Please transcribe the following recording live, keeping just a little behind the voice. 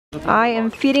I am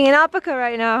feeding an alpaca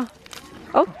right now.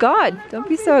 Oh God, don't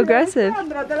be so aggressive.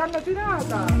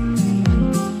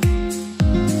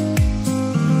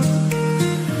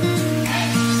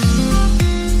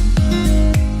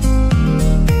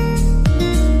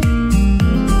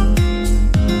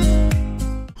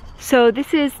 So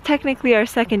this is technically our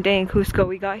second day in Cusco.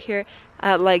 We got here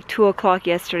at like 2 o'clock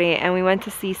yesterday and we went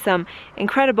to see some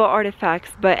incredible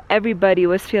artifacts, but everybody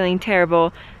was feeling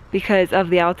terrible because of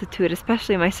the altitude,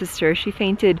 especially my sister. She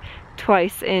fainted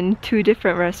twice in 2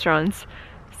 different restaurants.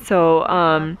 So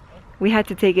we had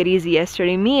to take it easy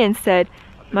yesterday. Me instead,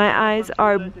 my eyes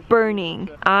are burning.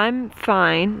 I'm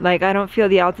fine, like I don't feel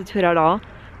the altitude at all.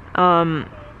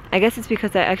 I guess it's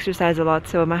because I exercise a lot,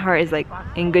 so my heart is like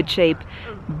in good shape,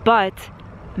 but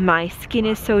my skin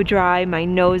is so dry, my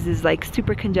nose is like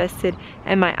super congested,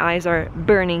 and my eyes are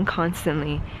burning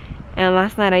constantly. And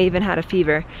last night I even had a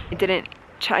fever.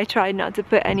 I tried not to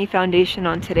put any foundation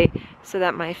on today so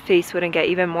that my face wouldn't get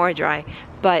even more dry,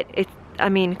 but I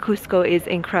mean, Cusco is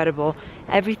incredible.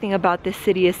 Everything about this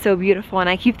city is so beautiful, and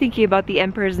I keep thinking about the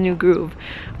Emperor's New Groove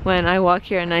when I walk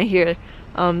here and I hear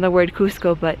the word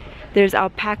Cusco, but there's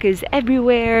alpacas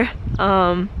everywhere.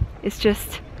 It's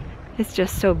just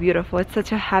so beautiful. It's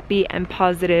such a happy and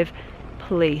positive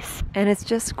place, and it's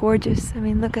just gorgeous. I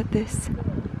mean, look at this.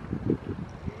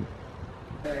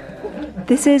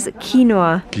 This is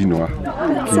quinoa. Quinoa.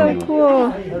 That's so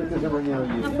cool.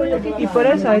 Y por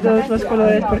eso hay todos los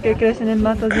colores, porque crecen en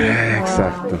matas.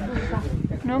 Exacto.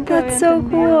 That's so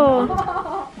cool.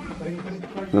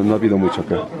 No ha habido mucho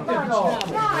acá.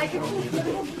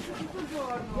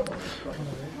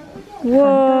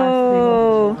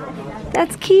 Whoa,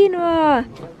 that's quinoa.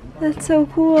 That's so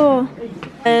cool.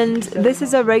 And this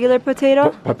is a regular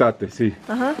potato? Patate, sí.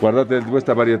 Guardate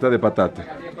esta variedad de patate.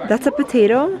 That's a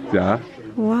potato? Ya.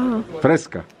 Wow.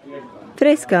 Fresca.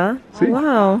 Fresca? Sí.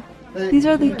 Wow. These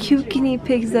are the cute guinea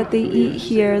pigs that they eat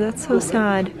here. That's so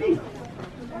sad.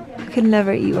 I could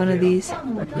never eat one of these.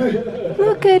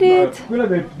 Look at it.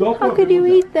 How could you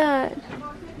eat that?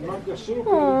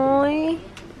 Aww.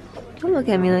 Don't look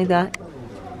at me like that.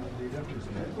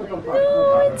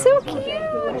 No, it's so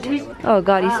cute. Oh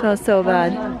God, he smells so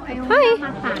bad. Hi.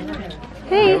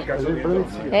 Hey.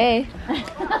 Hey.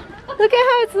 Look at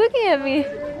how it's looking at me.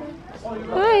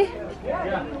 Hi.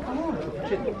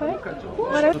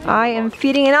 I am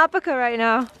feeding an alpaca right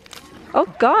now. Oh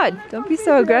God, don't be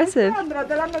so aggressive.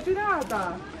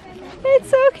 It's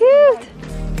so cute.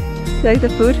 You like the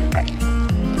food?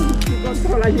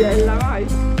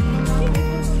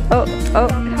 Oh,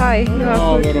 hi. You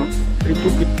have food?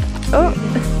 Oh.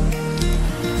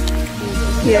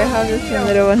 Here, have this one,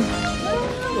 little one.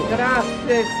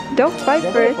 Don't fight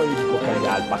for it.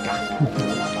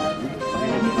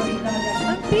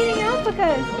 I'm feeding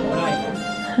alpacas.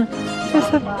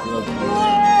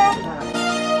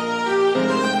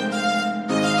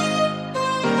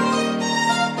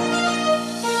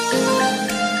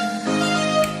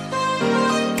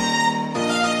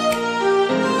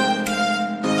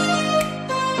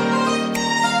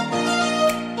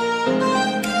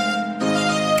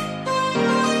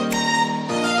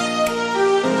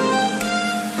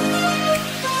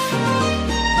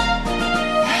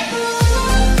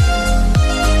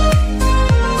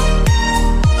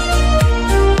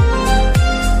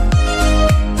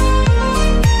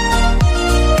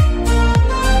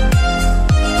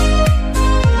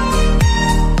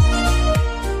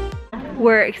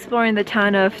 We're exploring the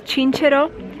town of Chinchero,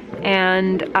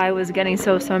 and I was getting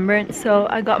so sunburnt, so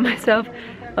I got myself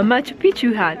a Machu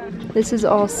Picchu hat. This is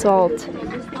all salt.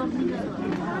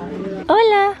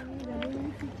 Hola!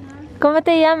 ¿Cómo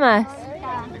te llamas?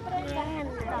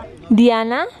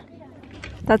 Diana?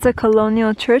 That's a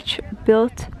colonial church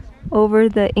built over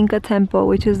the Inca temple,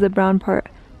 which is the brown part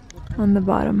on the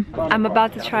bottom. I'm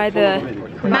about to try the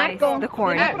maize, the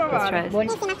corn. Let's try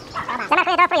this.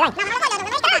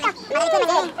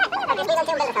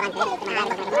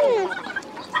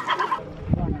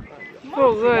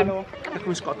 Oh, good.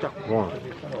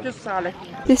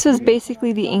 This was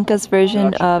basically the Incas'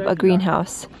 version of a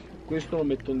greenhouse.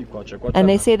 And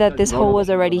they say that this hole was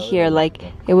already here, like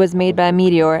it was made by a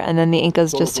meteor, and then the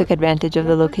Incas just took advantage of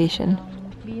the location.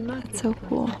 That's so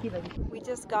cool. We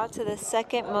just got to the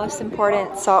second most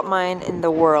important salt mine in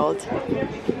the world.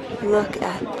 Look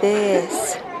at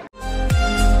this.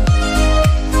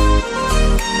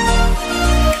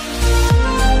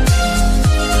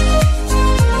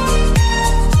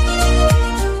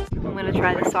 I'm gonna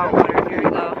try the salt water. Here we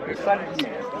go.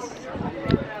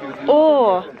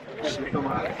 Oh!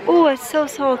 Oh, it's so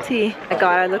salty. Oh my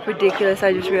God, I look ridiculous,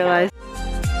 I just realized.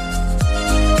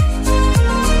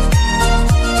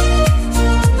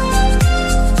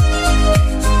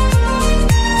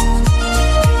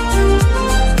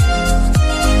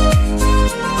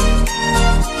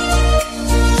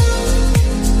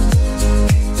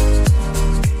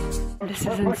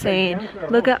 insane.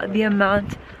 Look at the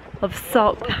amount of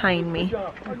salt behind me.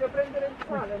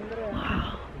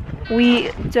 Wow.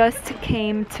 We just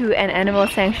came to an animal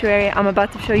sanctuary. I'm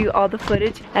about to show you all the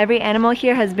footage. Every animal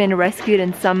here has been rescued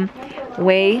in some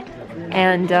way,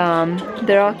 and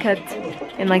they're all kept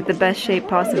in like the best shape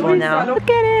possible now. Look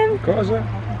at him!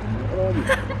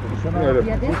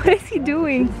 What is he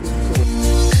doing?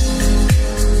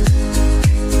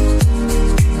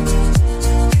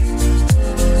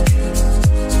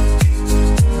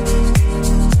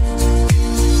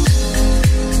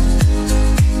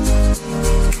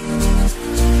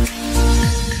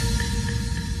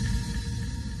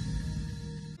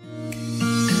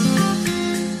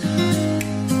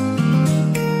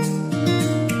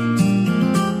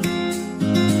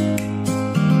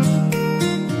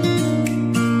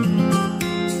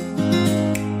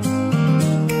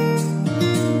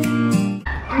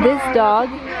 This dog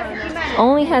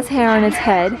only has hair on its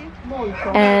head,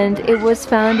 and it was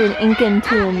found in Incan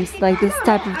tombs. Like, this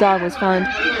type of dog was found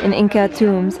in Inca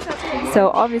tombs. So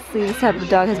obviously this type of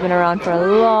dog has been around for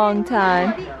a long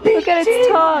time. Look at its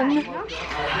tongue!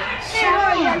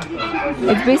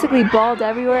 It's basically bald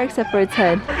everywhere except for its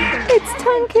head. Its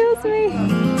tongue kills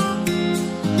me!